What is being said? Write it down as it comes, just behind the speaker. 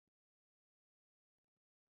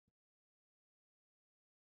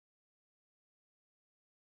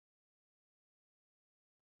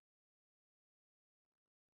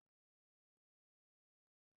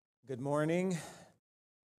Good morning.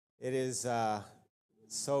 It is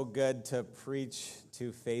so good to preach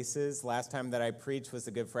to faces. Last time that I preached was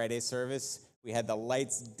the Good Friday service. We had the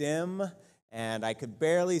lights dim, and I could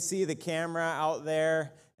barely see the camera out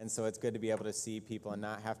there, and so it's good to be able to see people and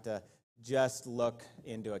not have to just look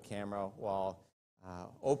into a camera while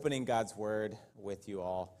opening God's Word with you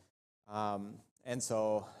all. And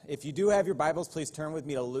so if you do have your Bibles, please turn with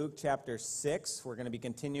me to Luke chapter 6. We're going to be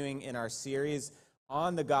continuing in our series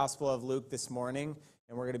on the Gospel of Luke this morning,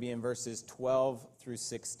 and we're going to be in verses 12 through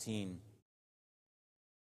 16.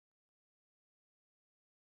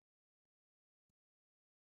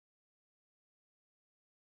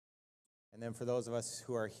 And then for those of us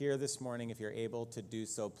who are here this morning, if you're able to do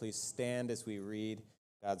so, please stand as we read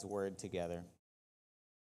God's Word together.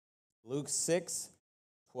 Luke 6,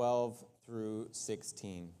 12 through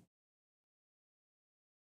 16.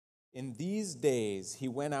 In these days he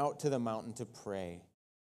went out to the mountain to pray,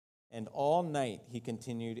 and all night he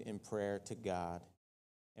continued in prayer to God.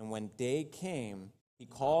 And when day came, he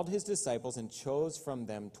called his disciples and chose from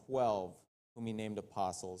them 12, whom he named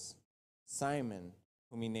apostles: Simon,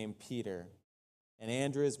 whom he named Peter, and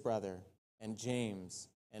Andrew his brother, and James,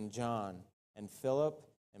 and John, and Philip,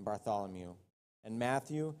 and Bartholomew, and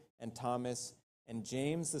Matthew, and Thomas, and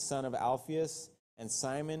James the son of Alphaeus, and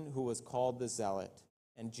Simon, who was called the Zealot,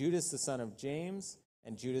 and Judas the son of James,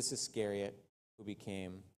 and Judas Iscariot, who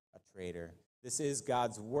became a traitor. This is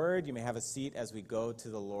God's Word. You may have a seat as we go to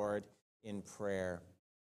the Lord in prayer.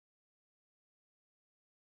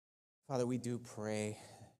 Father, we do pray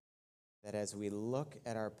that as we look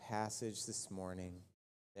at our passage this morning,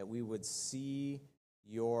 that we would see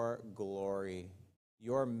your glory,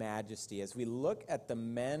 your majesty. As we look at the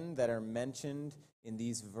men that are mentioned in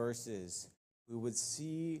these verses, we would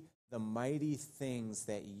see the mighty things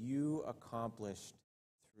that you accomplished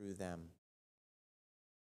through them.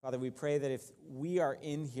 Father, we pray that if we are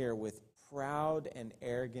in here with proud and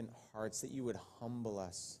arrogant hearts, that you would humble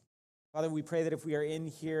us. Father, we pray that if we are in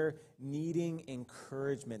here needing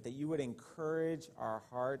encouragement, that you would encourage our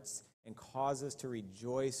hearts and cause us to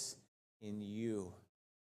rejoice in you.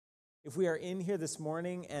 If we are in here this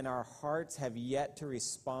morning and our hearts have yet to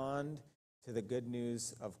respond to the good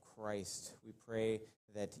news of Christ, we pray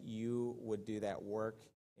that you would do that work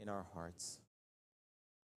in our hearts.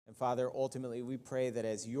 And Father, ultimately, we pray that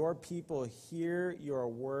as your people hear your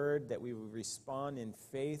word, that we would respond in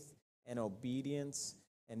faith and obedience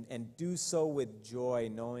and do so with joy,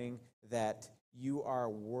 knowing that you are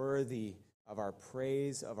worthy of our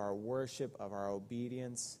praise, of our worship, of our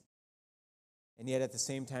obedience. And yet at the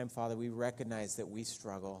same time, Father, we recognize that we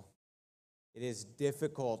struggle. It is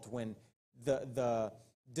difficult when the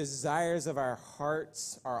desires of our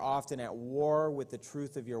hearts are often at war with the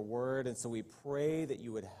truth of your word, and so we pray that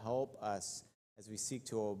you would help us as we seek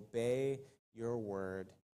to obey your word,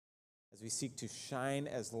 as we seek to shine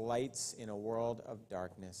as lights in a world of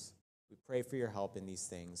darkness. We pray for your help in these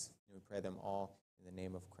things, and we pray them all in the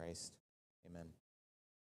name of Christ. Amen.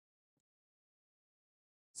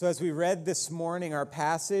 So as we read this morning, our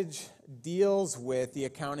passage deals with the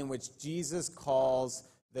account in which Jesus calls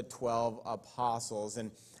the 12 apostles. And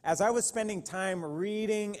as I was spending time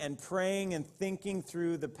reading and praying and thinking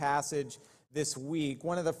through the passage this week,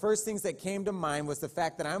 one of the first things that came to mind was the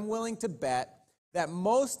fact that I'm willing to bet that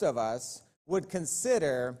most of us would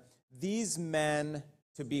consider these men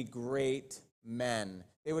to be great men.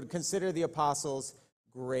 They would consider the apostles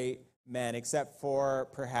great men, except for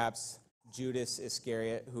perhaps Judas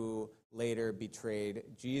Iscariot, who later betrayed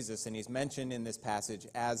Jesus. And he's mentioned in this passage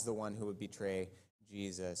as the one who would betray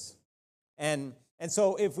Jesus. And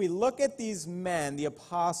so if we look at these men, the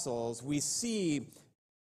apostles, we see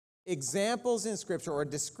examples in Scripture or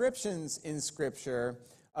descriptions in Scripture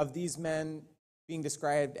of these men being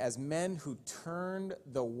described as men who turned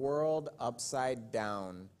the world upside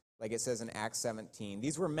down, like it says in Acts 17.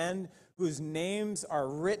 These were men whose names are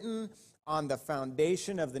written on the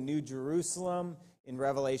foundation of the New Jerusalem in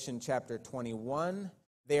Revelation chapter 21.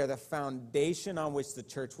 They are the foundation on which the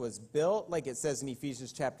church was built, like it says in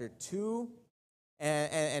Ephesians chapter 2.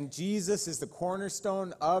 And Jesus is the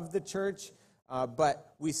cornerstone of the church.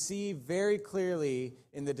 But we see very clearly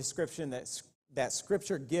in the description that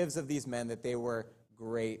Scripture gives of these men that they were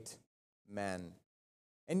great men.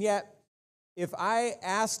 And yet, if I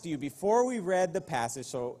asked you before we read the passage,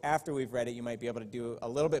 so after we've read it, you might be able to do a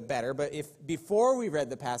little bit better, but if before we read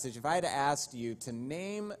the passage, if I had asked you to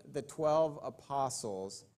name the 12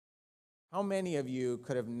 apostles, how many of you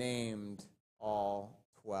could have named all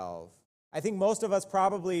 12? I think most of us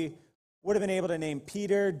probably would have been able to name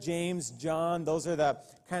Peter, James, John. Those are the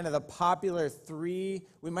kind of the popular three.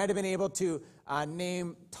 We might have been able to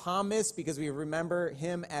name Thomas because we remember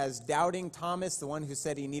him as doubting Thomas, the one who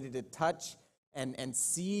said he needed to touch and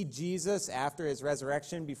see Jesus after his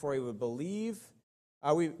resurrection before he would believe.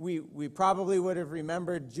 We probably would have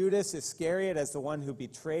remembered Judas Iscariot as the one who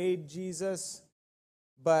betrayed Jesus.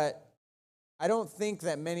 But I don't think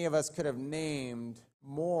that many of us could have named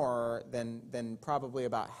more than probably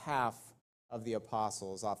about half of the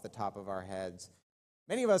apostles off the top of our heads.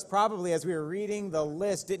 Many of us probably, as we were reading the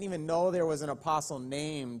list, didn't even know there was an apostle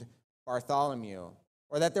named Bartholomew,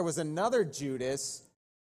 or that there was another Judas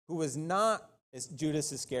who was not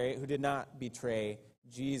Judas Iscariot, who did not betray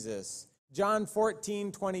Jesus. John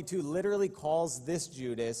 14:22 literally calls this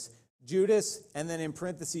Judas, and then in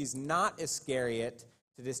parentheses, not Iscariot,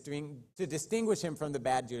 to distinguish him from the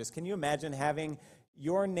bad Judas. Can you imagine having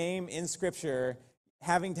your name in Scripture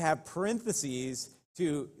having to have parentheses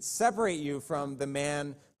to separate you from the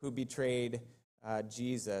man who betrayed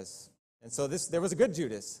Jesus? And so there was a good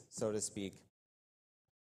Judas, so to speak.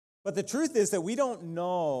 But the truth is that we don't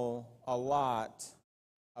know a lot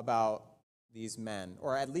about these men,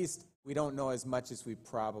 or at least we don't know as much as we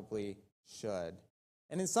probably should.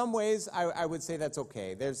 And in some ways, I would say that's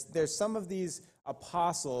okay. There's some of these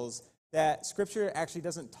apostles that Scripture actually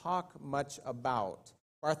doesn't talk much about.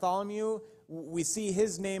 Bartholomew, we see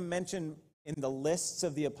his name mentioned in the lists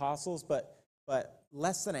of the apostles, but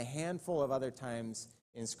less than a handful of other times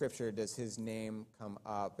in Scripture does his name come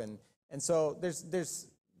up. And so there's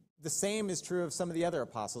the same is true of some of the other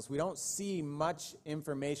apostles. We don't see much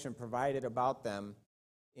information provided about them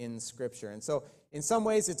in Scripture. And so in some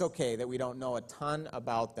ways it's okay that we don't know a ton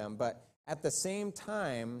about them, but at the same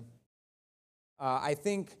time, I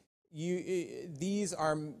think these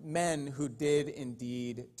are men who did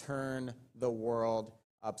indeed turn the world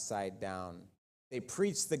upside down. They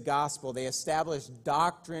preached the gospel. They established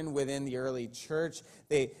doctrine within the early church.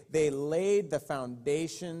 They laid the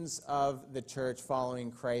foundations of the church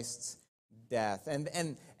following Christ's death.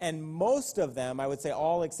 And most of them, I would say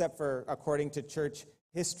all except for, according to church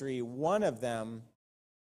history, one of them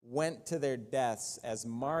went to their deaths as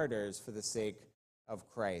martyrs for the sake of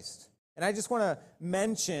Christ. And I just want to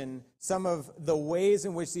mention some of the ways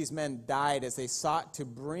in which these men died as they sought to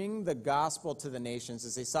bring the gospel to the nations,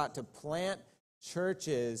 as they sought to plant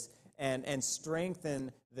churches and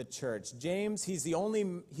strengthen the church. James, he's the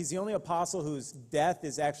only apostle whose death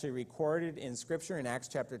is actually recorded in Scripture in Acts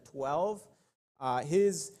chapter 12.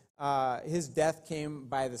 His death came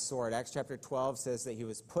by the sword. Acts chapter 12 says that he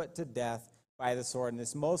was put to death by the sword, and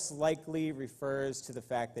this most likely refers to the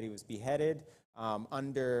fact that he was beheaded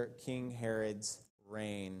under King Herod's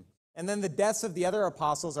reign. And then the deaths of the other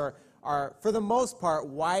apostles are, for the most part,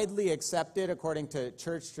 widely accepted according to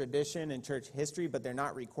church tradition and church history, but they're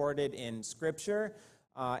not recorded in Scripture.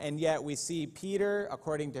 And yet we see Peter,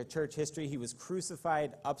 according to church history, he was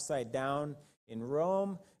crucified upside down in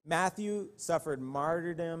Rome. Matthew suffered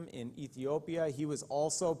martyrdom in Ethiopia. He was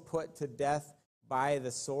also put to death by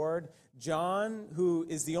the sword. John, who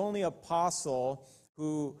is the only apostle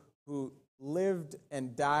who lived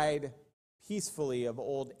and died peacefully of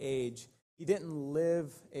old age, he didn't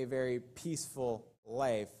live a very peaceful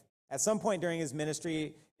life. At some point during his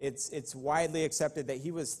ministry, it's widely accepted that he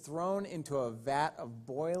was thrown into a vat of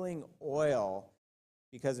boiling oil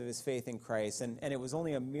because of his faith in Christ. And it was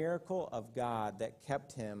only a miracle of God that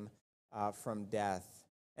kept him from death.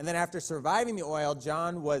 And then after surviving the oil,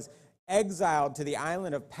 John was exiled to the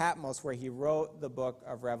island of Patmos, where he wrote the book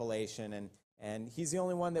of Revelation. And he's the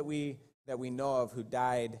only one that we know of who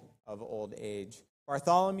died of old age.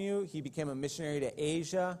 Bartholomew, he became a missionary to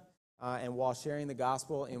Asia, and while sharing the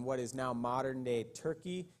gospel in what is now modern-day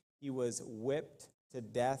Turkey, he was whipped to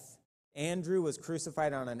death. Andrew was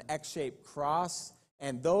crucified on an X-shaped cross,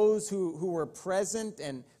 and those who were present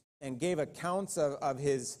and gave accounts of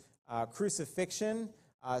his crucifixion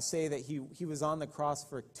say that he was on the cross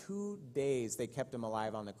for 2 days. They kept him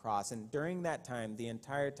alive on the cross, and during that time, the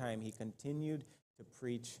entire time, he continued to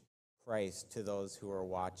preach Christ to those who were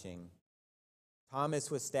watching.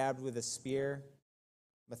 Thomas was stabbed with a spear.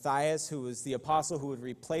 Matthias, who was the apostle who would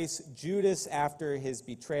replace Judas after his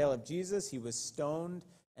betrayal of Jesus, he was stoned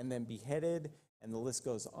and then beheaded, and the list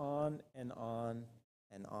goes on and on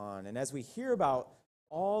and on. And as we hear about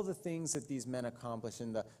all the things that these men accomplished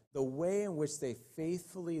and the way in which they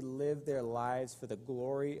faithfully lived their lives for the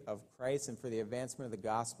glory of Christ and for the advancement of the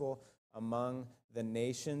gospel among the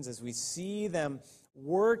nations, as we see them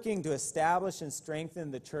working to establish and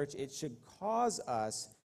strengthen the church, it should cause us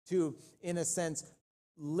to, in a sense,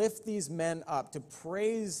 lift these men up, to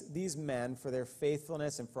praise these men for their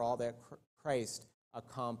faithfulness and for all that Christ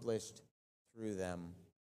accomplished through them.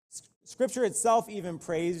 Scripture itself even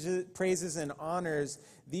praises and honors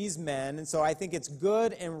these men, and so I think it's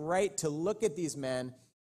good and right to look at these men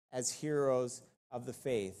as heroes of the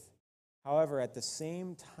faith. However, at the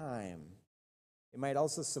same time, it might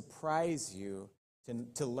also surprise you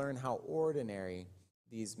to learn how ordinary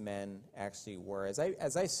these men actually were. As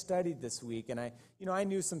I studied this week, and I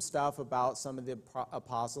knew some stuff about some of the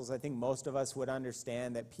apostles. I think most of us would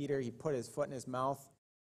understand that Peter, he put his foot in his mouth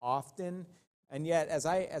often. And yet, as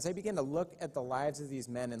I began to look at the lives of these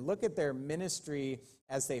men and look at their ministry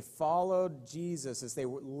as they followed Jesus, as they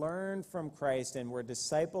learned from Christ and were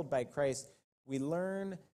discipled by Christ, we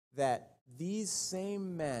learn that these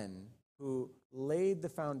same men who laid the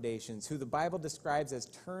foundations, who the Bible describes as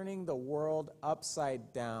turning the world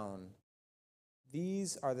upside down,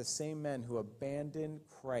 these are the same men who abandoned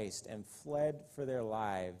Christ and fled for their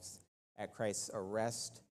lives at Christ's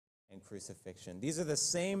arrest and crucifixion. These are the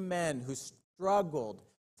same men who struggled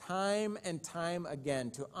time and time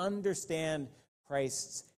again to understand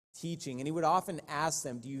Christ's teaching. And he would often ask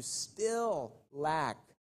them, do you still lack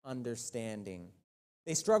understanding?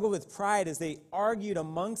 They struggled with pride as they argued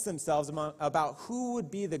amongst themselves about who would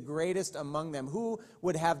be the greatest among them, who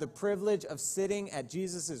would have the privilege of sitting at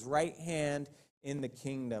Jesus' right hand in the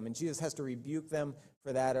kingdom. And Jesus has to rebuke them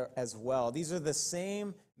for that as well. These are the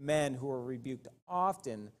same men who were rebuked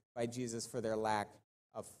often by Jesus for their lack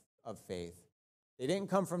of faith. They didn't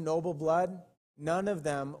come from noble blood. None of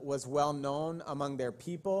them was well known among their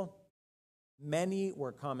people. Many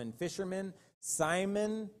were common fishermen.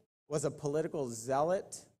 Simon was a political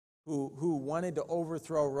zealot who wanted to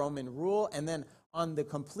overthrow Roman rule. And then on the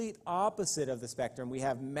complete opposite of the spectrum, we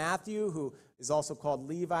have Matthew, who is also called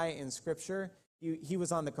Levi in Scripture. He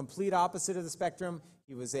was on the complete opposite of the spectrum.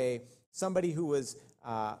 He was somebody who was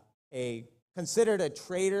considered a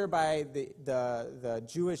traitor by the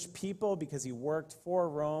Jewish people because he worked for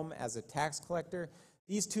Rome as a tax collector.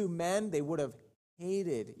 These two men, they would have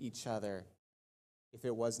hated each other if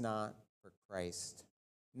it was not for Christ.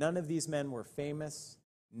 None of these men were famous.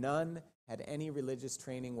 None had any religious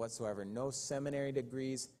training whatsoever. No seminary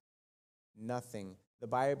degrees, nothing. The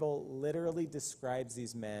Bible literally describes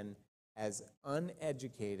these men as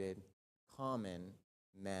uneducated, common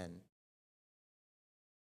men.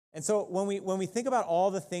 And so when we think about all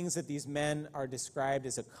the things that these men are described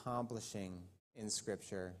as accomplishing in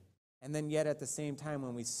Scripture, and then yet at the same time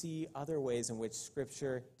when we see other ways in which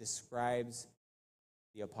Scripture describes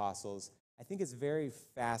the apostles, I think it's very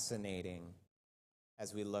fascinating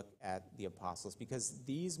as we look at the apostles, because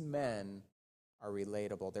these men are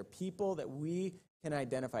relatable. They're people that we can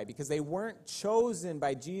identify because they weren't chosen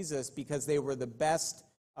by Jesus because they were the best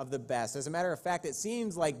of the best. As a matter of fact, it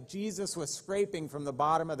seems like Jesus was scraping from the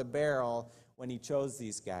bottom of the barrel when he chose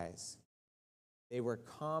these guys. They were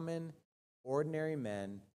common, ordinary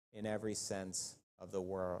men in every sense of the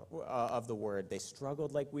word. They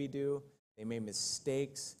struggled like we do. They made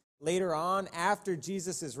mistakes. Later on, after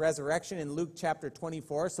Jesus' resurrection in Luke chapter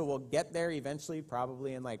 24, so we'll get there eventually,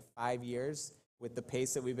 probably in like 5 years with the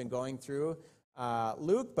pace that we've been going through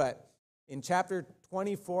Luke, but in chapter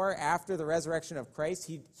 24, after the resurrection of Christ,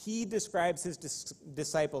 he describes his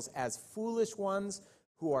disciples as foolish ones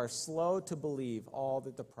who are slow to believe all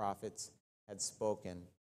that the prophets had spoken.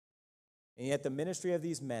 And yet the ministry of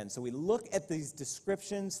these men, so we look at these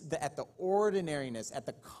descriptions, at the ordinariness, at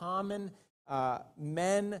the common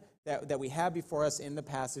men that we have before us in the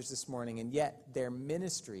passage this morning, and yet their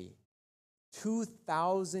ministry,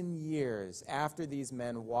 2,000 years after these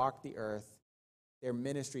men walked the earth, their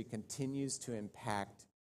ministry continues to impact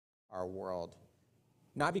our world.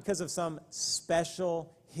 Not because of some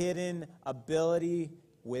special hidden ability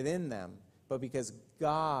within them, but because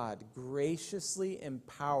God graciously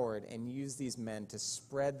empowered and used these men to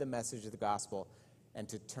spread the message of the gospel and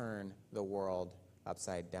to turn the world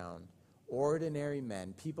upside down. Ordinary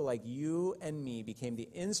men, people like you and me, became the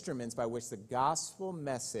instruments by which the gospel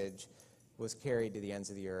message was carried to the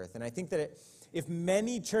ends of the earth. And I think that if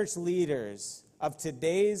many church leaders of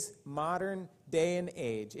today's modern day and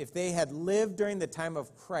age, if they had lived during the time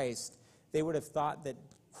of Christ, they would have thought that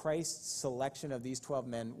Christ's selection of these 12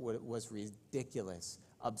 men was ridiculous,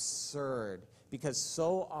 absurd, because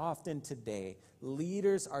so often today,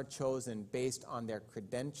 leaders are chosen based on their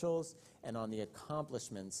credentials and on the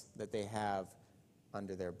accomplishments that they have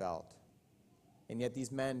under their belt. And yet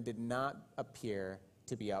these men did not appear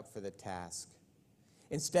to be up for the task.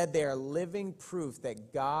 Instead, they are living proof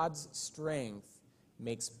that God's strength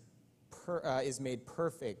is made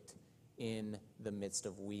perfect in the midst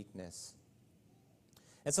of weakness.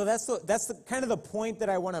 And so that's the kind of the point that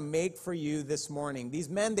I want to make for you this morning. These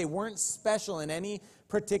men, they weren't special in any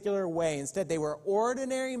particular way. Instead, they were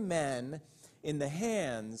ordinary men in the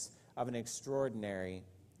hands of an extraordinary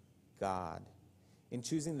God. In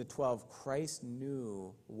choosing the 12, Christ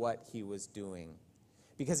knew what he was doing,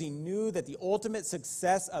 because he knew that the ultimate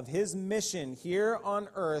success of his mission here on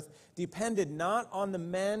earth depended not on the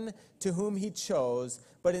men to whom he chose,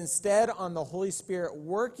 but instead on the Holy Spirit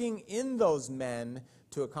working in those men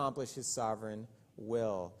to accomplish his sovereign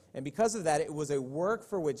will. And because of that, it was a work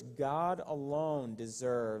for which God alone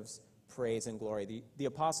deserves praise and glory. The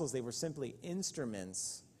apostles, they were simply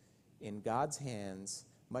instruments in God's hands,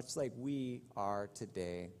 much like we are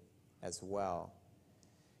today as well.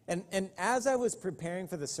 And as I was preparing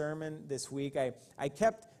for the sermon this week, I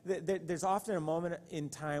kept, there's often a moment in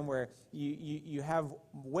time where you have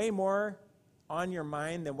way more on your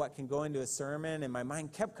mind than what can go into a sermon, and my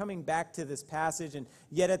mind kept coming back to this passage, and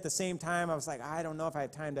yet at the same time, I was like, I don't know if I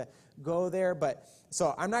have time to go there, but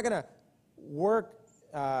so I'm not going to work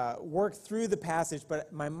through the passage,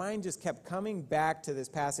 but my mind just kept coming back to this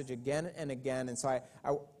passage again and again, and so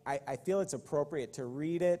I feel it's appropriate to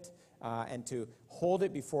read it and to hold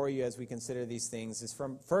it before you as we consider these things. It's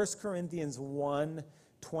from 1 Corinthians 1,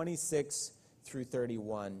 26 through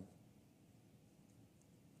 31.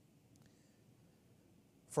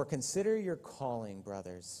 For consider your calling,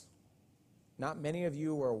 brothers. Not many of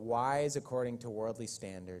you were wise according to worldly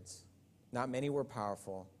standards. Not many were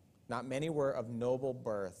powerful. Not many were of noble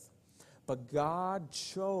birth. But God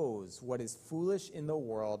chose what is foolish in the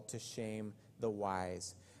world to shame the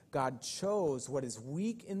wise. God chose what is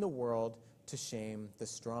weak in the world to shame the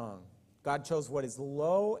strong. God chose what is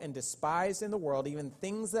low and despised in the world, even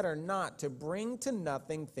things that are not, to bring to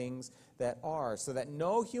nothing things that are, so that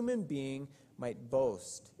no human being might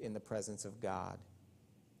boast in the presence of God.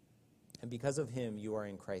 And because of him you are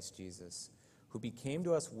in Christ Jesus, who became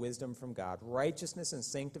to us wisdom from God, righteousness and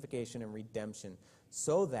sanctification and redemption,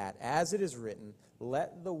 so that, as it is written,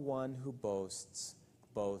 let the one who boasts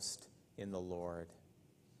boast in the Lord.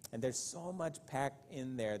 And there's so much packed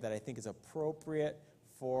in there that I think is appropriate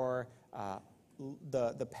for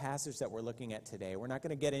the passage that we're looking at today. We're not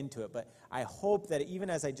going to get into it, but I hope that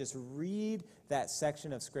even as I just read that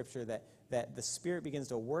section of Scripture, that the Spirit begins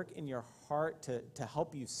to work in your heart to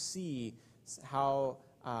help you see how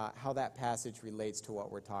that passage relates to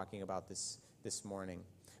what we're talking about this morning.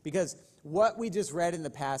 Because what we just read in the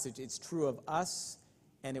passage, it's true of us,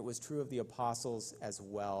 and it was true of the apostles as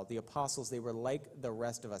well. The apostles, they were like the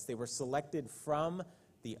rest of us. They were selected from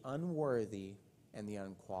the unworthy and the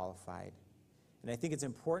unqualified. And I think it's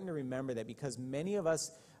important to remember that because many of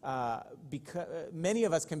us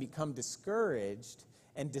can become discouraged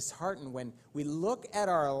and disheartened when we look at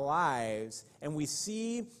our lives and we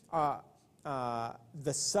see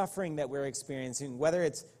the suffering that we're experiencing, whether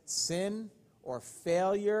it's sin or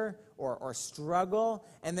failure or struggle,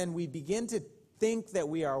 and then we begin to think that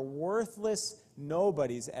we are worthless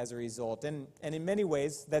nobodies as a result. And in many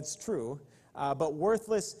ways, that's true. But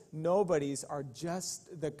worthless nobodies are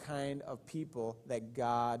just the kind of people that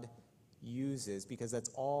God uses, because that's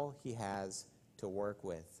all he has to work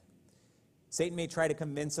with. Satan may try to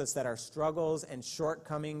convince us that our struggles and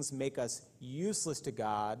shortcomings make us useless to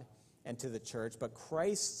God and to the church, but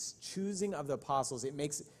Christ's choosing of the apostles, it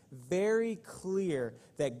makes very clear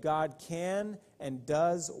that God can and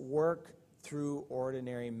does work through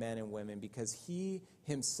ordinary men and women, because he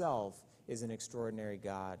himself is an extraordinary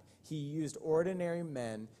God. He used ordinary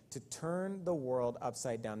men to turn the world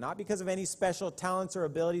upside down, not because of any special talents or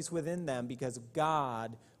abilities within them, because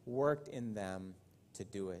God worked in them to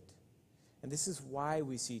do it. And this is why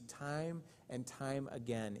we see time and time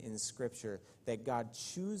again in Scripture that God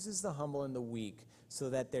chooses the humble and the weak, so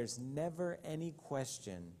that there's never any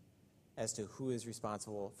question as to who is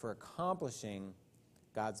responsible for accomplishing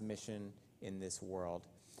God's mission in this world.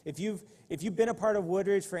 If you've been a part of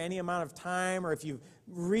Woodridge for any amount of time, or if you've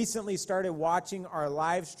recently started watching our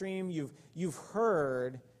live stream, you've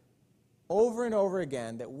heard over and over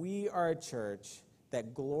again that we are a church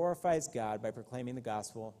that glorifies God by proclaiming the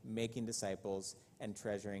gospel, making disciples, and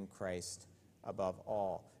treasuring Christ above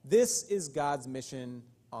all. This is God's mission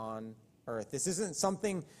on earth. This isn't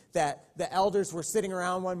something that the elders were sitting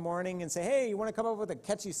around one morning and say, hey, you want to come up with a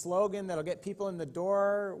catchy slogan that'll get people in the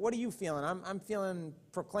door? What are you feeling? I'm feeling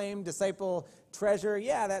proclaim, disciple, treasure.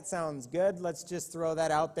 Yeah, that sounds good. Let's just throw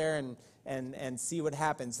that out there and see what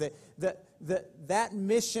happens. That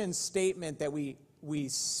mission statement that we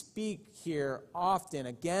speak here often,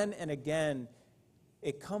 again and again,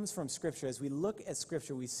 it comes from Scripture. As we look at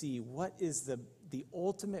Scripture, we see what is the the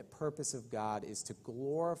ultimate purpose of God is to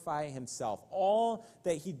glorify himself. All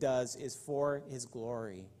that he does is for his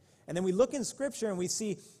glory. And then we look in Scripture and we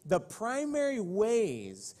see the primary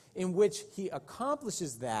ways in which he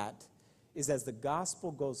accomplishes that is as the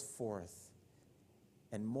gospel goes forth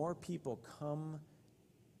and more people come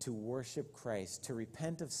to worship Christ, to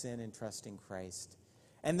repent of sin and trust in Christ.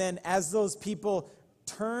 And then as those people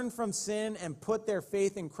turn from sin and put their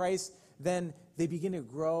faith in Christ, then they begin to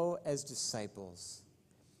grow as disciples.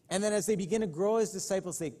 And then as they begin to grow as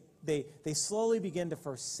disciples, they slowly begin to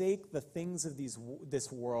forsake the things of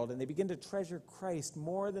this world, and they begin to treasure Christ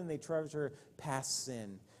more than they treasure past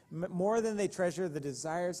sin, more than they treasure the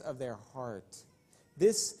desires of their heart.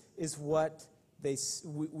 This is what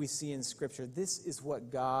we see in Scripture. This is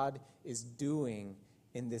what God is doing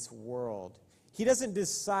in this world. He doesn't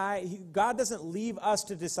decide. God doesn't leave us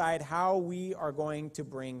to decide how we are going to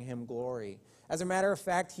bring him glory. As a matter of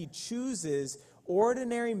fact, he chooses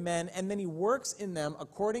ordinary men, and then he works in them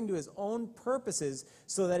according to his own purposes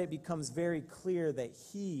so that it becomes very clear that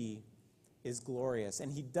he is glorious.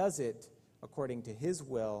 And he does it according to his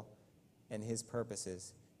will and his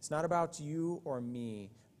purposes. It's not about you or me.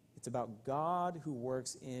 It's about God who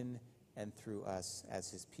works in and through us as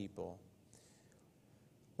his people.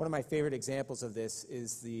 One of my favorite examples of this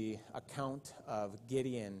is the account of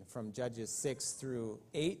Gideon from Judges 6 through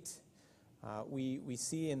 8. We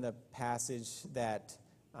see in the passage that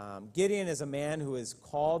Gideon is a man who is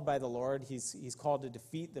called by the Lord. He's called to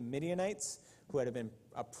defeat the Midianites who had been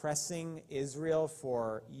oppressing Israel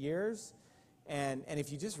for years. And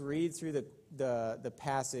if you just read through the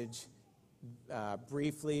passage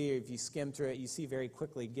briefly, if you skim through it, you see very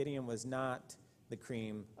quickly Gideon was not the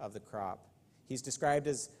cream of the crop. He's described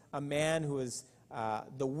as a man who is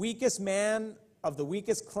the weakest man of the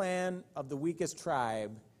weakest clan of the weakest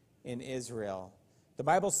tribe in Israel. The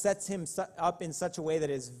Bible sets him up in such a way that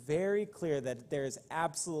it is very clear that there is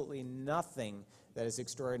absolutely nothing that is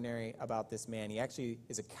extraordinary about this man. He actually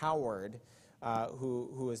is a coward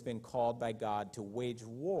who has been called by God to wage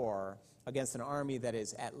war against an army that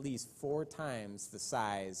is at least 4 times the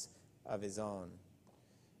size of his own.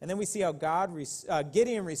 And then we see how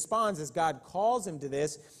Gideon responds as God calls him to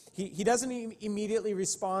this. He doesn't immediately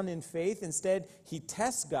respond in faith. Instead, he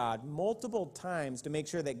tests God multiple times to make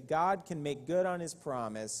sure that God can make good on his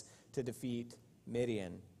promise to defeat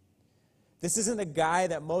Midian. This isn't a guy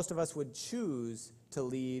that most of us would choose to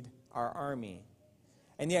lead our army.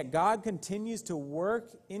 And yet God continues to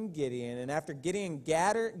work in Gideon. And after Gideon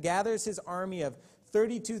gathers his army of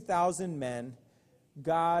 32,000 men,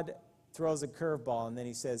 God throws a curveball, and then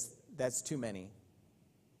he says, that's too many.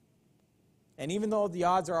 And even though the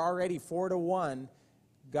odds are already 4-1,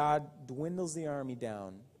 God dwindles the army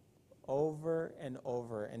down over and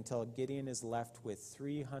over until Gideon is left with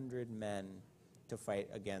 300 men to fight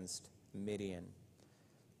against Midian.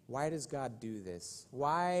 Why does God do this?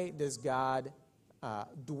 Why does God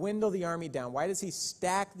dwindle the army down? Why does he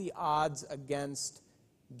stack the odds against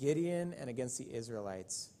Gideon and against the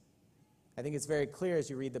Israelites? I think it's very clear as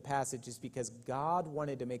you read the passage, is because God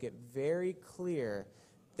wanted to make it very clear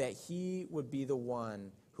that he would be the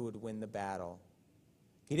one who would win the battle.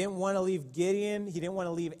 He didn't want to leave Gideon. He didn't want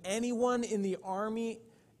to leave anyone in the army,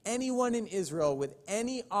 anyone in Israel with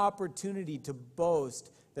any opportunity to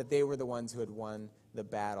boast that they were the ones who had won the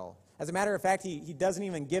battle. As a matter of fact, he doesn't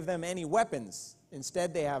even give them any weapons.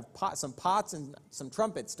 Instead, they have some pots and some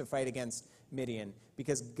trumpets to fight against Midian,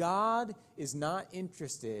 because God is not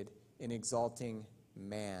interested in exalting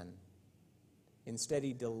man. Instead,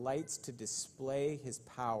 he delights to display his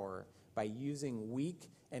power by using weak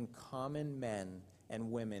and common men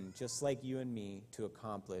and women, just like you and me, to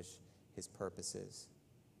accomplish his purposes.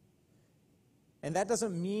 And that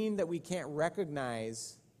doesn't mean that we can't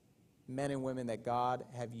recognize men and women that God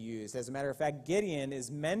have used. As a matter of fact, Gideon is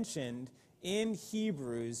mentioned in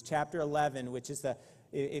Hebrews chapter 11, which is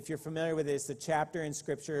if you're familiar with it, it's the chapter in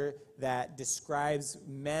Scripture that describes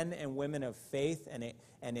men and women of faith,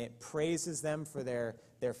 and it praises them for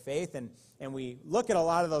their faith. And we look at a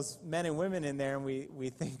lot of those men and women in there, and we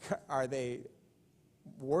think, are they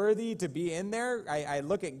worthy to be in there? I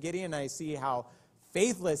look at Gideon, and I see how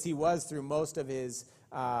faithless he was through most of his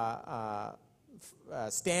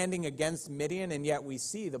standing against Midian, and yet we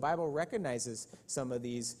see the Bible recognizes some of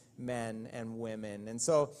these men and women. And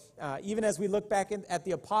so even as we look back at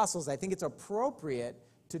the apostles, I think it's appropriate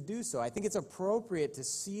to do so. I think it's appropriate to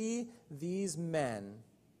see these men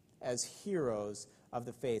as heroes of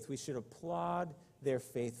the faith. We should applaud their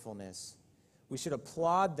faithfulness. We should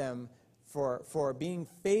applaud them for being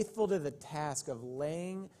faithful to the task of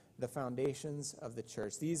laying the foundations of the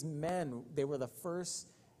church. These men, they were the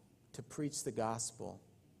first to preach the gospel.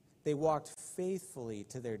 They walked faithfully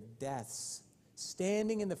to their deaths,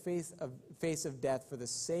 standing in the face of death for the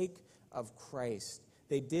sake of Christ.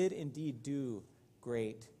 They did indeed do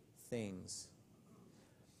great things.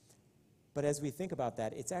 But as we think about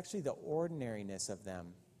that, it's actually the ordinariness of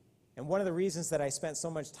them. And one of the reasons that I spent so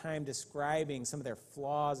much time describing some of their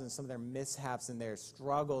flaws and some of their mishaps and their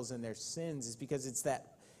struggles and their sins is because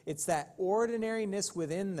it's that ordinariness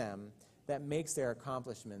within them that makes their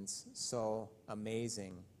accomplishments so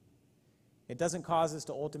amazing. It doesn't cause us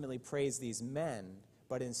to ultimately praise these men,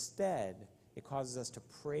 but instead it causes us to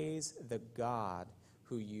praise the God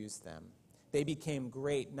who used them. They became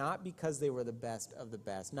great not because they were the best of the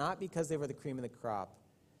best, not because they were the cream of the crop.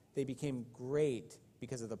 They became great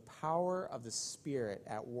because of the power of the Spirit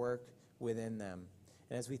at work within them.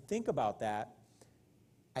 And as we think about that,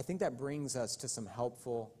 I think that brings us to some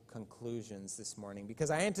helpful conclusions this morning,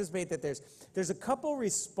 because I anticipate that there's a couple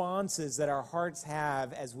responses that our hearts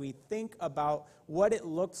have as we think about what it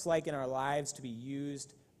looks like in our lives to be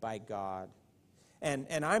used by God. And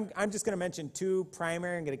I'm just going to mention two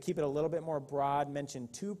primary. I'm going to keep it a little bit more broad, mention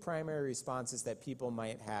two primary responses that people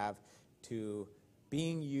might have to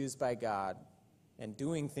being used by God and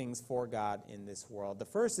doing things for God in this world. The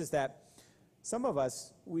first is that some of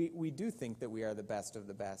us, we do think that we are the best of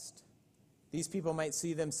the best. These people might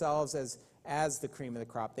see themselves as the cream of the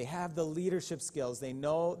crop. They have the leadership skills. They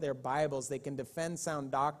know their Bibles. They can defend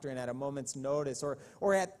sound doctrine at a moment's notice.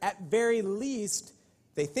 Or at very least,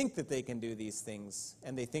 they think that they can do these things,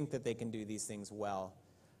 and they think that they can do these things well.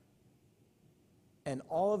 And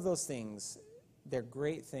all of those things, they're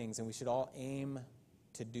great things, and we should all aim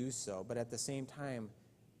to do so. But at the same time,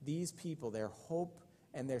 these people, their hope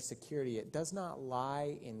and their security, it does not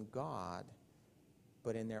lie in God,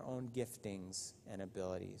 but in their own giftings and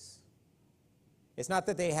abilities. It's not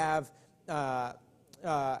that they have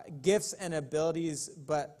gifts and abilities,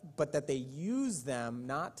 but that they use them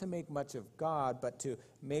not to make much of God, but to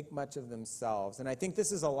make much of themselves. And I think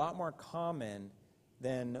this is a lot more common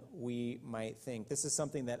than we might think. This is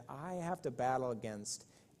something that I have to battle against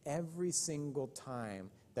every single time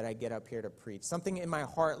that I get up here to preach. Something in my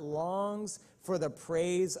heart longs for the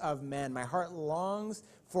praise of men. My heart longs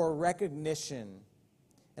for recognition.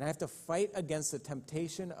 And I have to fight against the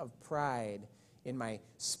temptation of pride in my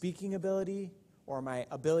speaking ability or my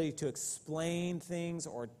ability to explain things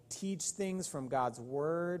or teach things from God's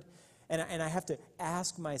Word. And I have to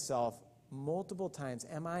ask myself multiple times,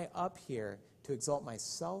 am I up here to exalt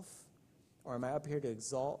myself, or am I up here to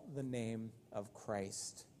exalt the name of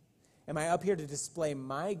Christ? Am I up here to display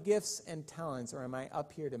my gifts and talents, or am I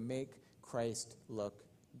up here to make Christ look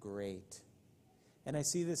great? And I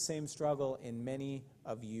see this same struggle in many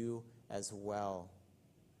of you as well.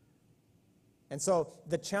 And so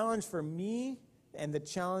the challenge for me and the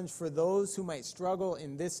challenge for those who might struggle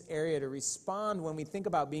in this area to respond when we think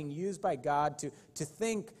about being used by God, to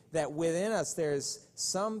think that within us there's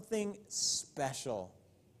something special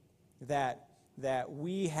that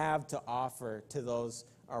we have to offer to those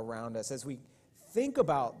around us. As we think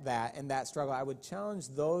about that and that struggle, I would challenge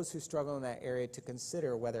those who struggle in that area to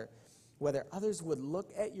consider whether others would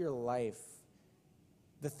look at your life,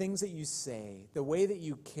 the things that you say, the way that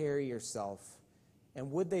you carry yourself, and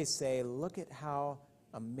would they say, look at how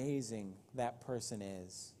amazing that person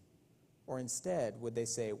is? Or instead, would they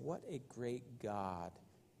say, what a great God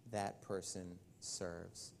that person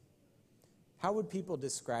serves? How would people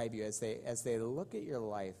describe you as they look at your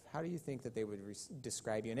life? How do you think that they would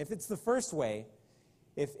describe you? And if it's the first way,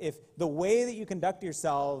 if the way that you conduct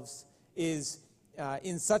yourselves is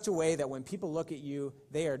in such a way that when people look at you,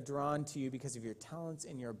 they are drawn to you because of your talents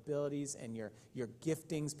and your abilities and your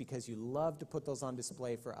giftings, because you love to put those on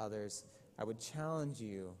display for others, I would challenge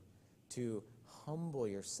you to humble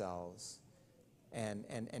yourselves and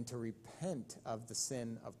to repent of the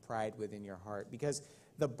sin of pride within your heart. Because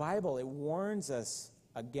the Bible, it warns us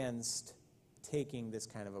against taking this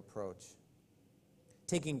kind of approach.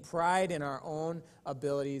 Taking pride in our own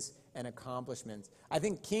abilities and accomplishments. I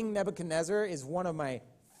think King Nebuchadnezzar is one of my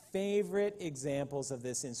favorite examples of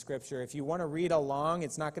this in Scripture. If you want to read along,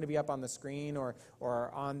 it's not going to be up on the screen or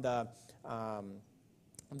on the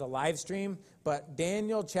live stream, but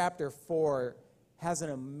Daniel chapter 4 has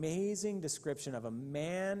an amazing description of a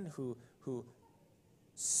man who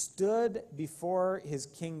stood before his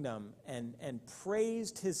kingdom and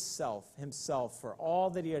praised himself for all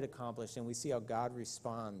that he had accomplished, and we see how God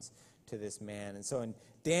responds to this man. And so in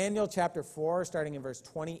Daniel chapter 4, starting in verse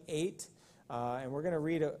 28, and we're going to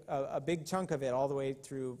read a big chunk of it all the way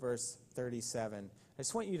through verse 37. I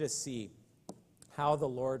just want you to see how the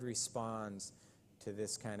Lord responds to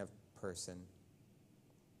this kind of person.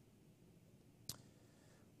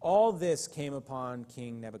 All this came upon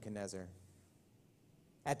King Nebuchadnezzar.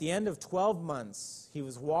 At the end of 12 months, he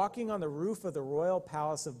was walking on the roof of the royal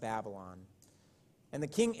palace of Babylon. And the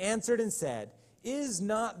king answered and said, "Is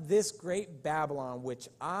not this great Babylon, which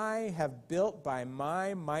I have built by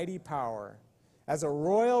my mighty power, as a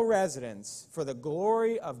royal residence for the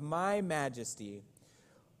glory of my majesty?"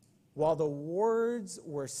 While the words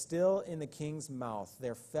were still in the king's mouth,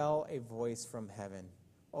 there fell a voice from heaven.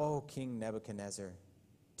 "O King Nebuchadnezzar,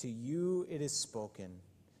 to you it is spoken.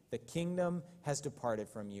 The kingdom has departed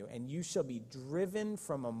from you, and you shall be driven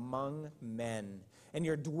from among men, and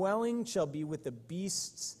your dwelling shall be with the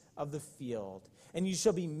beasts of the field, and you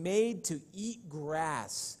shall be made to eat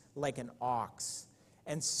grass like an ox.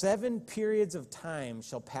 And 7 periods of time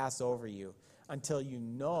shall pass over you, until you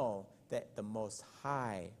know that the Most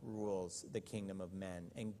High rules the kingdom of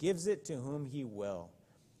men, and gives it to whom he will."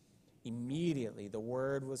 Immediately the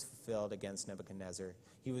word was fulfilled against Nebuchadnezzar.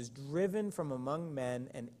 He was driven from among men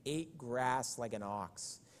and ate grass like an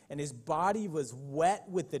ox. And his body was wet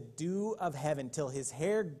with the dew of heaven, till his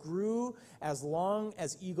hair grew as long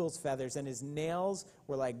as eagle's feathers, and his nails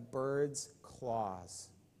were like birds' claws.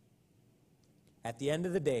 At the end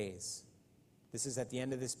of the days, this is at the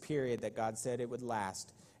end of this period that God said it would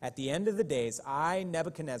last. At the end of the days, I,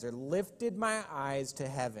 Nebuchadnezzar, lifted my eyes to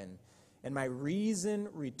heaven, and my reason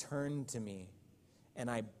returned to me. And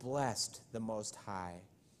I blessed the Most High,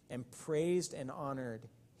 and praised and honored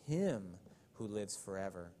him who lives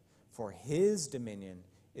forever. For his dominion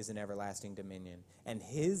is an everlasting dominion, and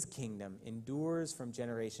his kingdom endures from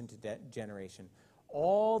generation to generation.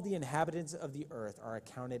 All the inhabitants of the earth are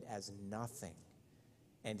accounted as nothing,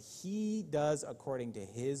 and he does according to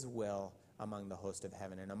his will among the host of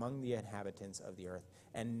heaven and among the inhabitants of the earth.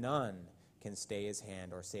 And none can stay his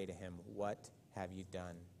hand or say to him, "What have you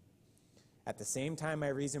done?" At the same time my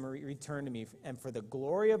reason returned to me, and for the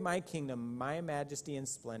glory of my kingdom, my majesty and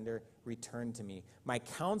splendor returned to me. My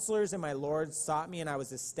counselors and my lords sought me, and I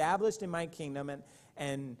was established in my kingdom,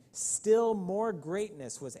 and still more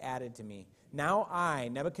greatness was added to me. Now I,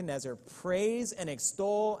 Nebuchadnezzar, praise and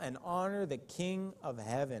extol and honor the King of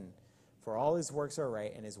heaven. For all his works are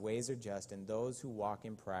right, and his ways are just, and those who walk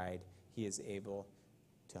in pride he is able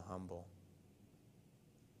to humble.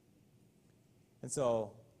 And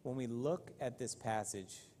so, when we look at this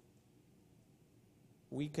passage,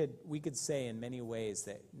 we could say in many ways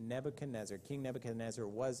that Nebuchadnezzar, King Nebuchadnezzar,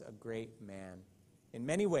 was a great man. In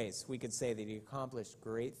many ways, we could say that he accomplished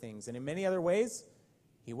great things, and in many other ways,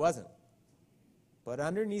 he wasn't. But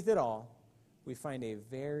underneath it all, we find a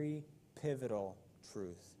very pivotal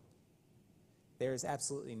truth. There is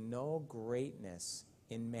absolutely no greatness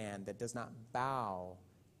in man that does not bow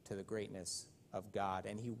to the greatness of God,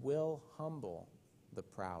 and he will humble the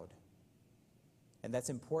proud. And that's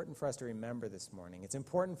important for us to remember this morning. It's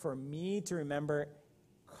important for me to remember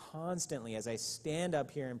constantly as I stand up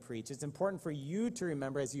here and preach. It's important for you to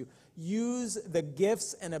remember as you use the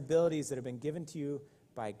gifts and abilities that have been given to you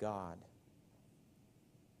by God.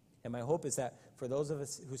 And my hope is that for those of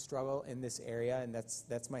us who struggle in this area, and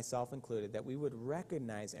that's myself included, that we would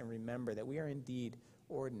recognize and remember that we are indeed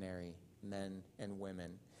ordinary men and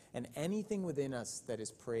women. And anything within us that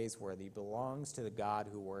is praiseworthy belongs to the God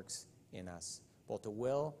who works in us, both to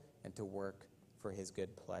will and to work for his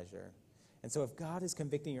good pleasure. And so if God is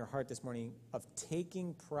convicting your heart this morning of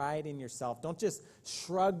taking pride in yourself, don't just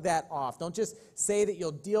shrug that off. Don't just say that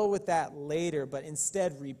you'll deal with that later, but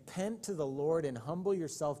instead repent to the Lord and humble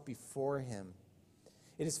yourself before him.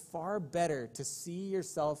 It is far better to see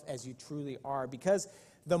yourself as you truly are, because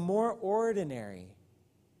the more ordinary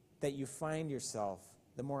that you find yourself,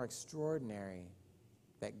 the more extraordinary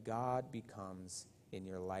that God becomes in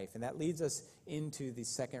your life. And that leads us into the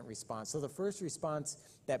second response. So the first response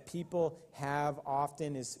that people have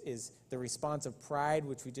often is the response of pride,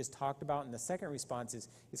 which we just talked about. And the second response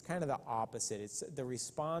is kind of the opposite. It's the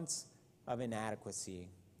response of inadequacy.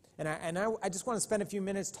 And I just want to spend a few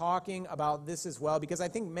minutes talking about this as well, because I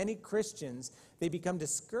think many Christians, they become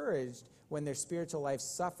discouraged when their spiritual life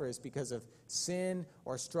suffers because of sin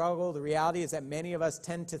or struggle. The reality is that many of us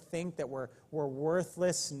tend to think that we're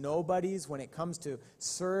worthless nobodies when it comes to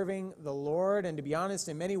serving the Lord. And to be honest,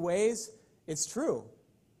 in many ways, it's true.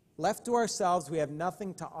 Left to ourselves, we have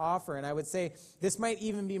nothing to offer. And I would say this might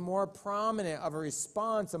even be more prominent of a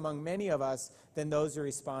response among many of us than those who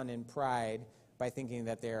respond in pride by thinking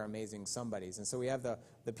that they are amazing somebodies. And so we have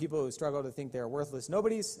the people who struggle to think they're worthless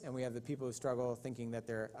nobodies, and we have the people who struggle thinking that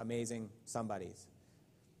they're amazing somebodies.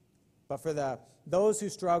 But for those who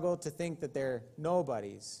struggle to think that they're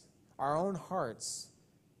nobodies, our own hearts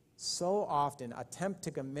so often attempt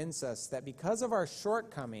to convince us that because of our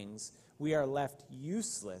shortcomings, we are left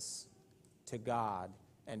useless to God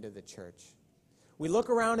and to the church. We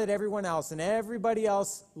look around at everyone else, and everybody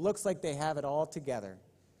else looks like they have it all together.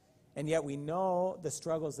 And yet we know the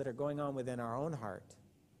struggles that are going on within our own heart.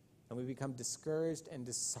 And we become discouraged and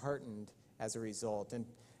disheartened as a result.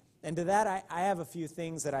 And to that, I have a few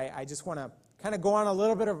things that I just want to kind of go on a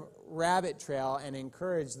little bit of rabbit trail and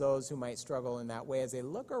encourage those who might struggle in that way as they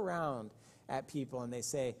look around at people and they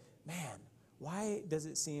say, man, why does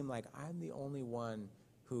it seem like I'm the only one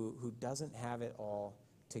who doesn't have it all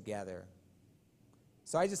together?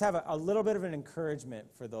 So I just have a little bit of an encouragement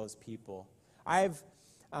for those people.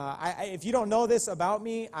 If you don't know this about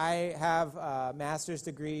me, I have a master's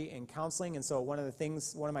degree in counseling, and so one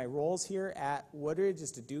of my roles here at Woodridge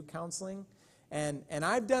is to do counseling. And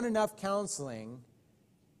I've done enough counseling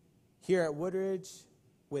here at Woodridge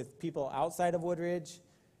with people outside of Woodridge.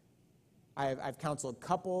 I've counseled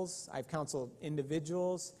couples, I've counseled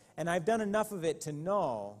individuals, and I've done enough of it to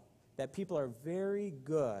know that people are very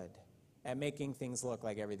good at making things look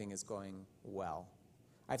like everything is going well.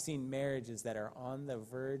 I've seen marriages that are on the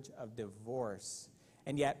verge of divorce,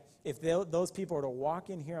 and yet if those people were to walk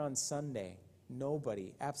in here on Sunday,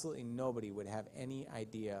 nobody, absolutely nobody, would have any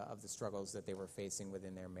idea of the struggles that they were facing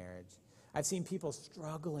within their marriage. I've seen people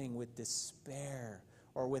struggling with despair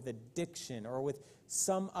or with addiction or with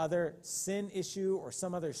some other sin issue or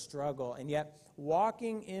some other struggle, and yet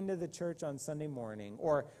walking into the church on Sunday morning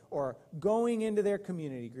or going into their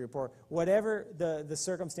community group or whatever the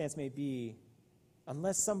circumstance may be,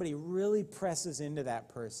 unless somebody really presses into that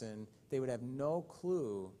person, they would have no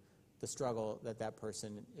clue the struggle that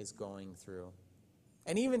person is going through.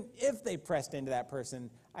 And even if they pressed into that person,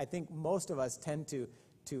 I think most of us tend to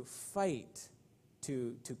fight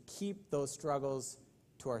to keep those struggles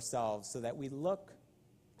to ourselves so that we look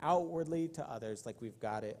outwardly to others like we've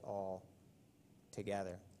got it all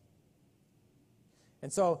together.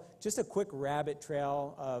 And so just a quick rabbit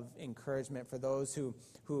trail of encouragement for those who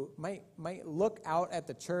might look out at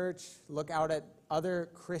the church, look out at other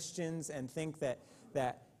Christians and think that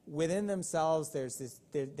within themselves there's this,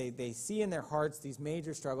 they see in their hearts these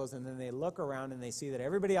major struggles, and then they look around and they see that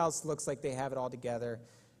everybody else looks like they have it all together.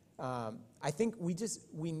 I think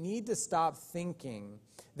we need to stop thinking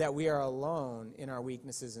that we are alone in our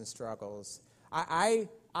weaknesses and struggles. I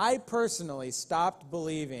personally stopped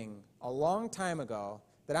believing a long time ago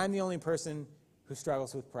that I'm the only person who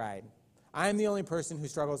struggles with pride. I'm the only person who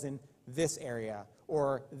struggles in this area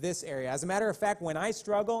or this area. As a matter of fact, when I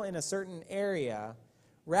struggle in a certain area,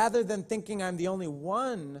 rather than thinking I'm the only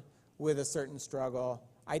one with a certain struggle,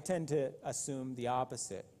 I tend to assume the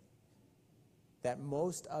opposite, that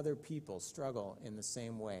most other people struggle in the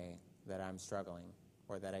same way that I'm struggling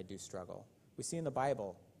or that I do struggle. We see in the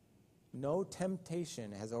Bible, no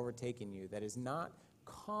temptation has overtaken you that is not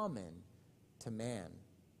common to man.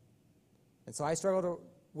 And so I struggle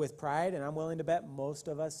with pride, and I'm willing to bet most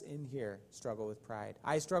of us in here struggle with pride.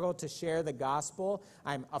 I struggle to share the gospel.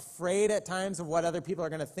 I'm afraid at times of what other people are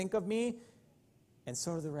going to think of me, and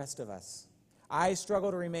so do the rest of us. I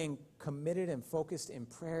struggle to remain committed and focused in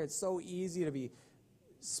prayer. It's so easy to be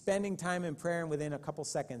spending time in prayer, and within a couple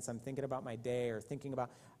seconds I'm thinking about my day or thinking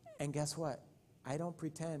about, and guess what? I don't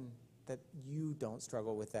pretend that you don't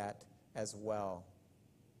struggle with that as well.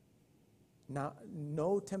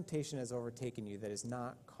 No temptation has overtaken you that is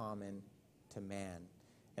not common to man.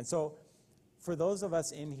 And so for those of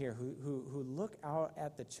us in here who look out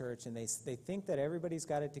at the church and they think that everybody's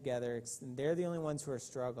got it together and they're the only ones who are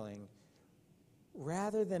struggling,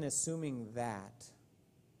 rather than assuming that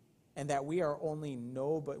and that we are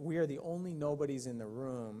the only nobodies in the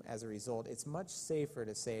room as a result, it's much safer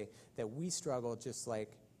to say that we struggle just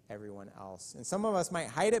like everyone else. And some of us might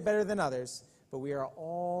hide it better than others, but we are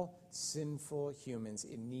all sinful humans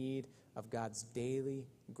in need of God's daily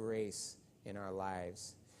grace in our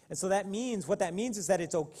lives. And so what that means is that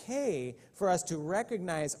it's okay for us to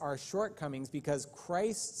recognize our shortcomings, because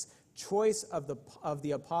Christ's choice of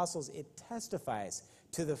the apostles, it testifies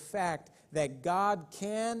to the fact that God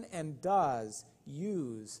can and does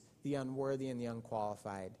use the unworthy and the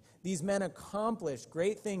unqualified. These men accomplished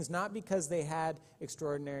great things not because they had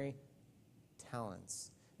extraordinary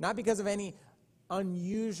talents, not because of any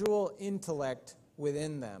unusual intellect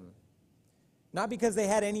within them, not because they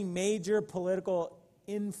had any major political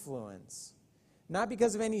influence, not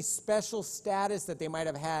because of any special status that they might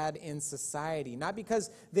have had in society, not because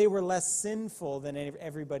they were less sinful than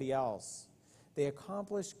everybody else. They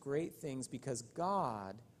accomplished great things because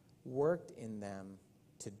God worked in them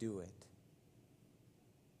to do it.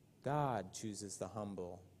 God chooses the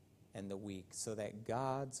humble and the weak, so that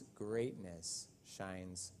God's greatness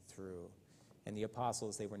shines through. And the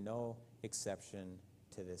apostles, they were no exception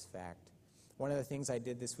to this fact. One of the things I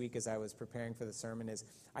did this week as I was preparing for the sermon is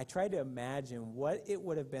I tried to imagine what it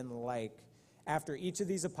would have been like after each of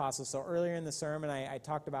these apostles. So earlier in the sermon, I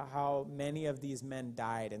talked about how many of these men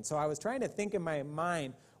died. And so I was trying to think in my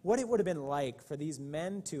mind what it would have been like for these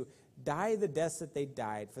men to die the deaths that they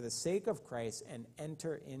died for the sake of Christ and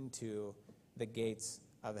enter into the gates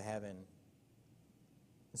of heaven.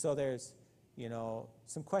 So there's,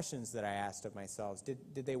 some questions that I asked of myself.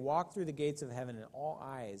 Did they walk through the gates of heaven and all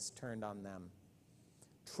eyes turned on them?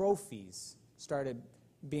 Trophies started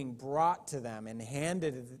being brought to them and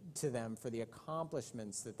handed to them for the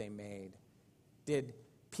accomplishments that they made? Did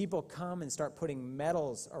people come and start putting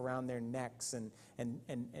medals around their necks and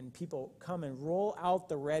people come and roll out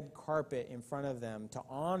the red carpet in front of them to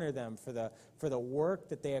honor them for the work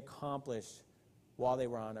that they accomplished while they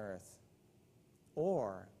were on earth?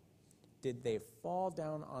 Or did they fall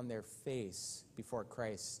down on their face before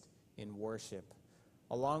Christ in worship,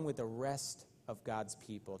 along with the rest of God's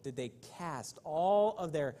people? Did they cast all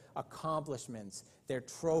of their accomplishments, their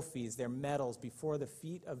trophies, their medals before the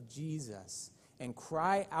feet of Jesus and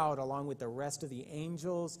cry out along with the rest of the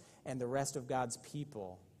angels and the rest of God's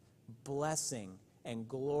people, blessing and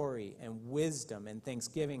glory and wisdom and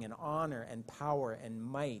thanksgiving and honor and power and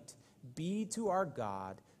might be to our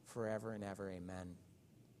God forever and ever, amen.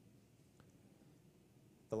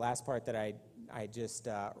 The last part that I just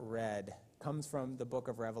read comes from the book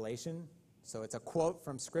of Revelation. So it's a quote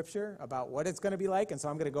from Scripture about what it's going to be like, and so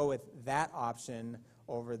I'm going to go with that option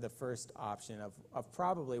over the first option of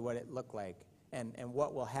probably what it looked like and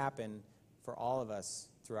what will happen for all of us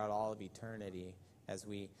throughout all of eternity as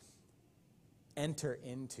we enter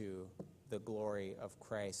into the glory of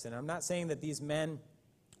Christ. And I'm not saying that these men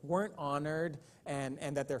weren't honored and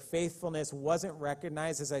that their faithfulness wasn't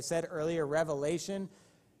recognized. As I said earlier, Revelation,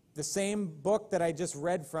 the same book that I just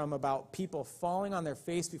read from about people falling on their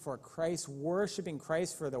face before Christ, worshiping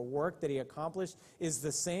Christ for the work that he accomplished, is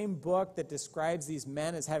the same book that describes these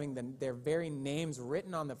men as having their very names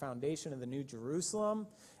written on the foundation of the New Jerusalem.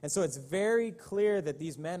 And so it's very clear that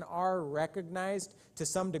these men are recognized to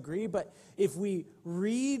some degree. But if we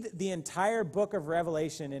read the entire book of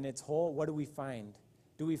Revelation in its whole, what do we find?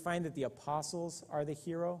 Do we find that the apostles are the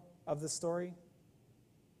hero of the story?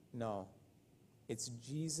 No. It's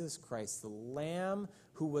Jesus Christ, the Lamb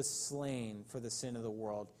who was slain for the sin of the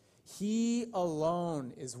world. He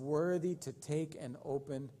alone is worthy to take and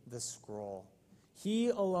open the scroll. He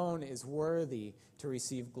alone is worthy to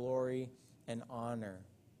receive glory and honor.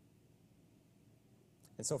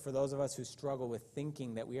 And so for those of us who struggle with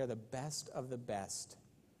thinking that we are the best of the best,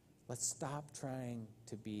 let's stop trying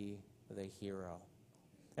to be the hero.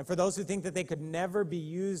 And for those who think that they could never be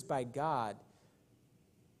used by God,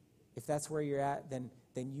 if that's where you're at, then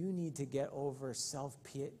you need to get over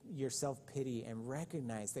your self-pity and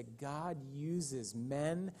recognize that God uses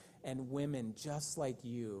men and women just like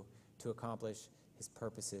you to accomplish his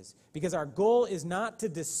purposes. Because our goal is not to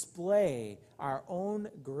display our own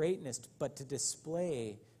greatness, but to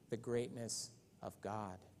display the greatness of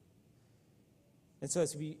God. And so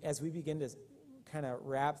as we begin to kind of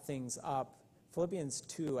wrap things up, Philippians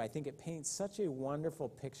 2, I think it paints such a wonderful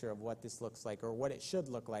picture of what this looks like, or what it should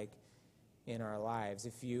look like in our lives.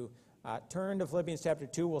 If you turn to Philippians chapter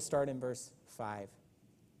 2, we'll start in verse 5.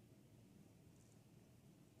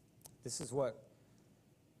 This is what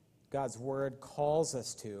God's word calls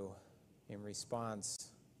us to in response.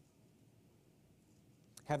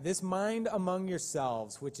 Have this mind among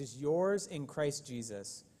yourselves, which is yours in Christ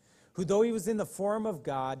Jesus, who, though he was in the form of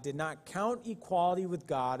God, did not count equality with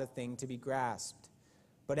God a thing to be grasped,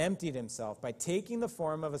 but emptied himself by taking the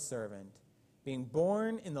form of a servant, being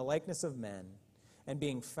born in the likeness of men, and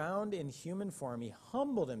being found in human form, he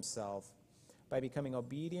humbled himself by becoming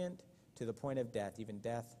obedient to the point of death, even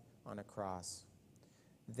death on a cross.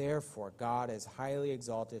 Therefore, God has highly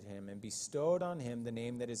exalted him and bestowed on him the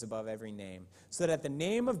name that is above every name, so that at the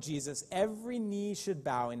name of Jesus every knee should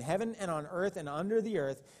bow in heaven and on earth and under the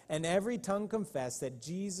earth, and every tongue confess that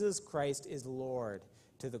Jesus Christ is Lord,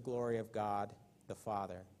 to the glory of God the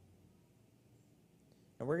Father.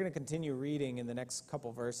 And we're going to continue reading in the next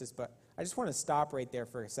couple verses, but I just want to stop right there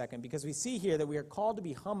for a second, because we see here that we are called to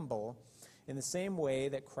be humble in the same way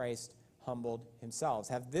that Christ humbled himself.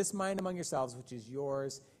 Have this mind among yourselves, which is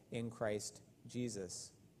yours in Christ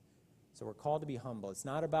Jesus. So we're called to be humble. It's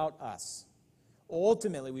not about us.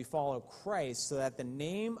 Ultimately, we follow Christ so that the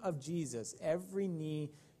name of Jesus, every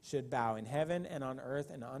knee should bow in heaven and on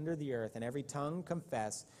earth and under the earth, and every tongue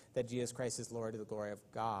confess that Jesus Christ is Lord, to the glory of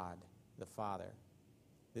God the Father.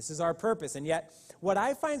 This is our purpose. And yet, what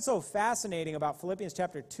I find so fascinating about Philippians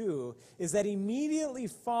chapter 2 is that immediately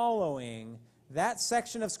following that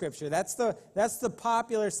section of Scripture, that's the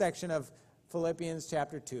popular section of Philippians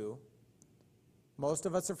chapter 2. Most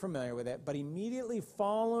of us are familiar with it. But immediately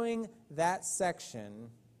following that section,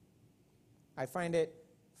 I find it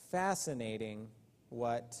fascinating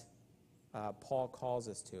what Paul calls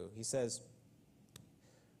us to. He says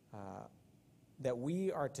that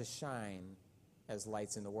we are to shine as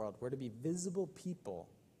lights in the world. We're to be visible people.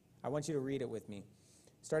 I want you to read it with me.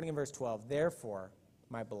 Starting in verse 12, "Therefore,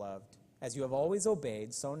 my beloved, as you have always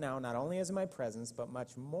obeyed, so now, not only as in my presence, but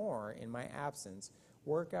much more in my absence,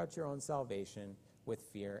 work out your own salvation with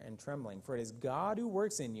fear and trembling. For it is God who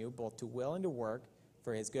works in you, both to will and to work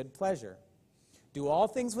for his good pleasure. Do all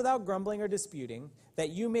things without grumbling or disputing, that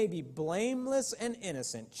you may be blameless and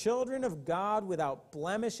innocent, children of God without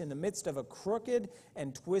blemish in the midst of a crooked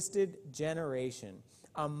and twisted generation,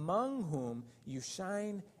 among whom you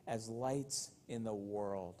shine as lights in the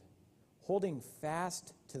world, holding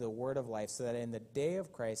fast to the word of life, so that in the day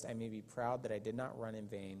of Christ I may be proud that I did not run in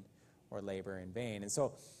vain or labor in vain." And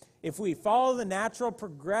so if we follow the natural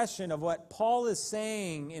progression of what Paul is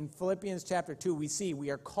saying in Philippians chapter 2, we see we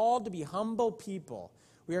are called to be humble people.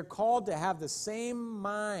 We are called to have the same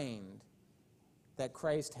mind that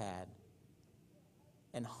Christ had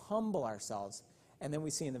and humble ourselves. And then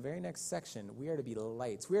we see in the very next section, we are to be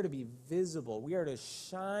lights. We are to be visible. We are to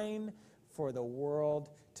shine for the world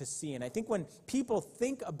to see. And I think when people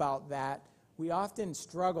think about that, we often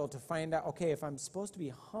struggle to find out, okay, if I'm supposed to be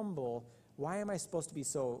humble, why am I supposed to be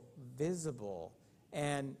so visible?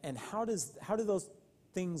 And how do those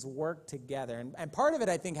things work together? And part of it,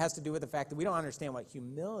 I think, has to do with the fact that we don't understand what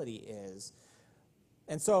humility is.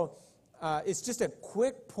 And so it's just a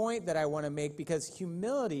quick point that I want to make, because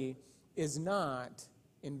humility is not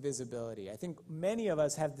invisibility. I think many of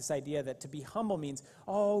us have this idea that to be humble means,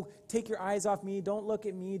 oh, take your eyes off me, don't look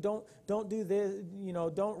at me, don't do this,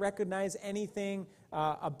 don't recognize anything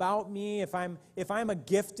about me. If I'm a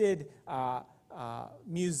gifted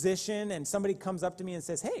musician and somebody comes up to me and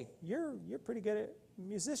says, "Hey, you're pretty good at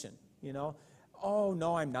musician," oh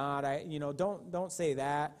no, I'm not. Don't say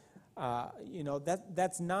that.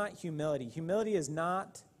 That's not humility. Humility is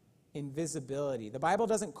not invisibility. The Bible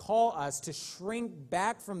doesn't call us to shrink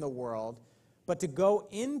back from the world, but to go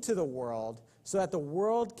into the world so that the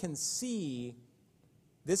world can see,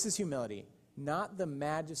 this is humility, not the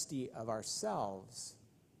majesty of ourselves,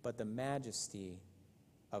 but the majesty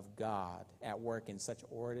of God at work in such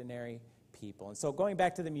ordinary people. And so going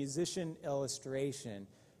back to the musician illustration,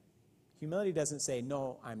 humility doesn't say,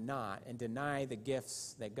 "No, I'm not," and deny the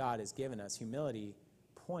gifts that God has given us. Humility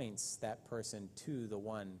points that person to the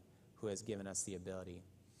one who has given us the ability.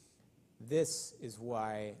 This is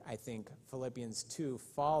why I think Philippians 2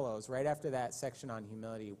 follows right after that section on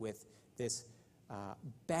humility with this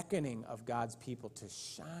beckoning of God's people to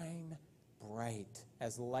shine bright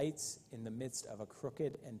as lights in the midst of a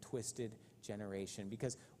crooked and twisted generation.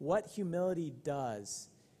 Because what humility does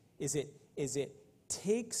is it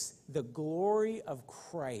takes the glory of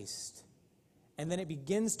Christ, and then it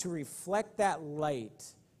begins to reflect that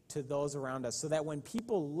light to those around us, so that when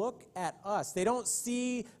people look at us, they don't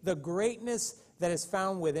see the greatness that is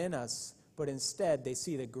found within us, but instead they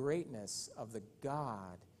see the greatness of the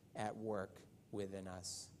God at work within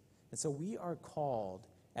us. And so we are called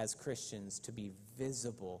as Christians to be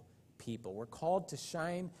visible people. We're called to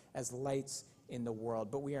shine as lights in the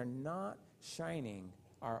world, but we are not shining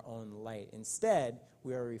our own light. Instead,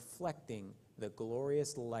 we are reflecting the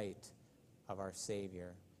glorious light of our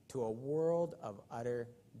Savior to a world of utter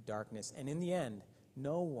darkness. And in the end,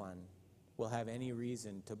 no one will have any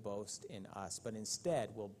reason to boast in us, but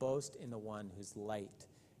instead will boast in the one whose light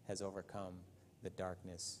has overcome the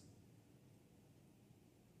darkness.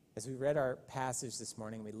 As we read our passage this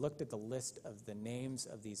morning, we looked at the list of the names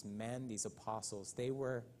of these men, these apostles. They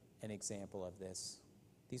were an example of this.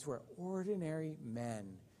 These were ordinary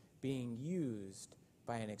men being used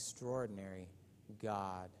by an extraordinary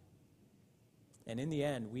God. And in the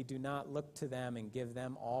end, we do not look to them and give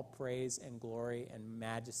them all praise and glory and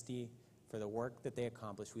majesty for the work that they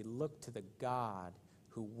accomplished. We look to the God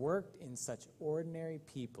who worked in such ordinary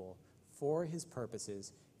people for his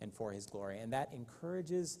purposes and for his glory. And that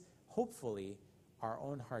encourages, hopefully, our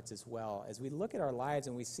own hearts as well. As we look at our lives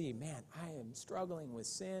and we see, man, I am struggling with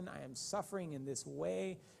sin. I am suffering in this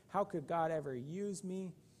way. How could God ever use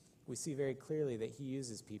me? We see very clearly that he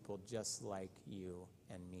uses people just like you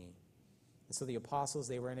and me. And so the apostles,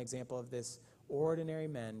 they were an example of this, ordinary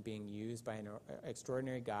men being used by an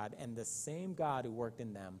extraordinary God, and the same God who worked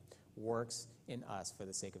in them works in us for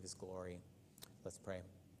the sake of his glory. Let's pray.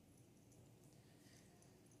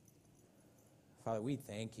 Father, we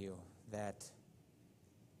thank you that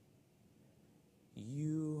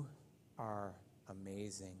you are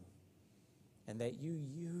amazing and that you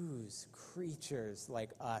use creatures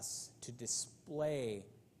like us to display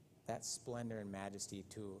that splendor and majesty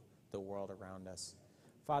to the world around us.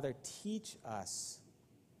 Father, teach us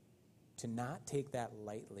to not take that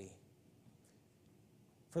lightly.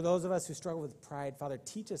 For those of us who struggle with pride, Father,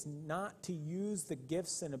 teach us not to use the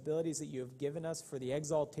gifts and abilities that you have given us for the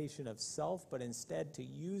exaltation of self, but instead to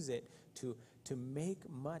use it to make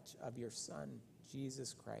much of your Son,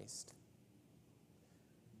 Jesus Christ.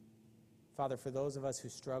 Father, for those of us who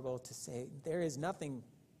struggle to say, there is nothing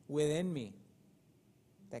within me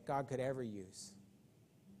that God could ever use.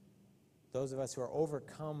 Those of us who are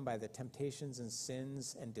overcome by the temptations and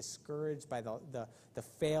sins and discouraged by the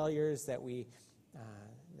failures that we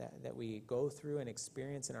go through and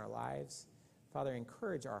experience in our lives. Father,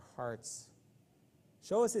 encourage our hearts.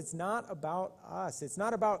 Show us it's not about us. It's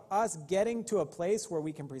not about us getting to a place where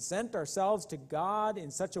we can present ourselves to God in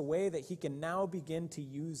such a way that he can now begin to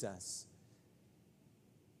use us.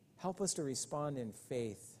 Help us to respond in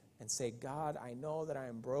faith and say, God, I know that I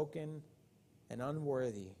am broken and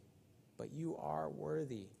unworthy, but you are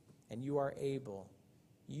worthy and you are able.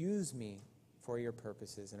 Use me for your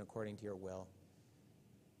purposes and according to your will.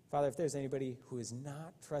 Father, if there's anybody who is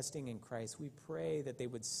not trusting in Christ, we pray that they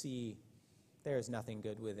would see there is nothing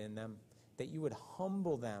good within them, that you would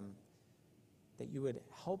humble them, that you would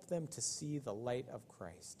help them to see the light of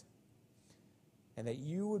Christ, and that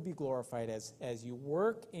you would be glorified as you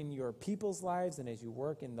work in your people's lives and as you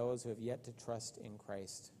work in those who have yet to trust in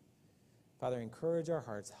Christ. Father, encourage our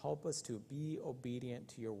hearts. Help us to be obedient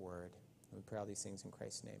to your word. And we pray all these things in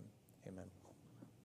Christ's name. Amen.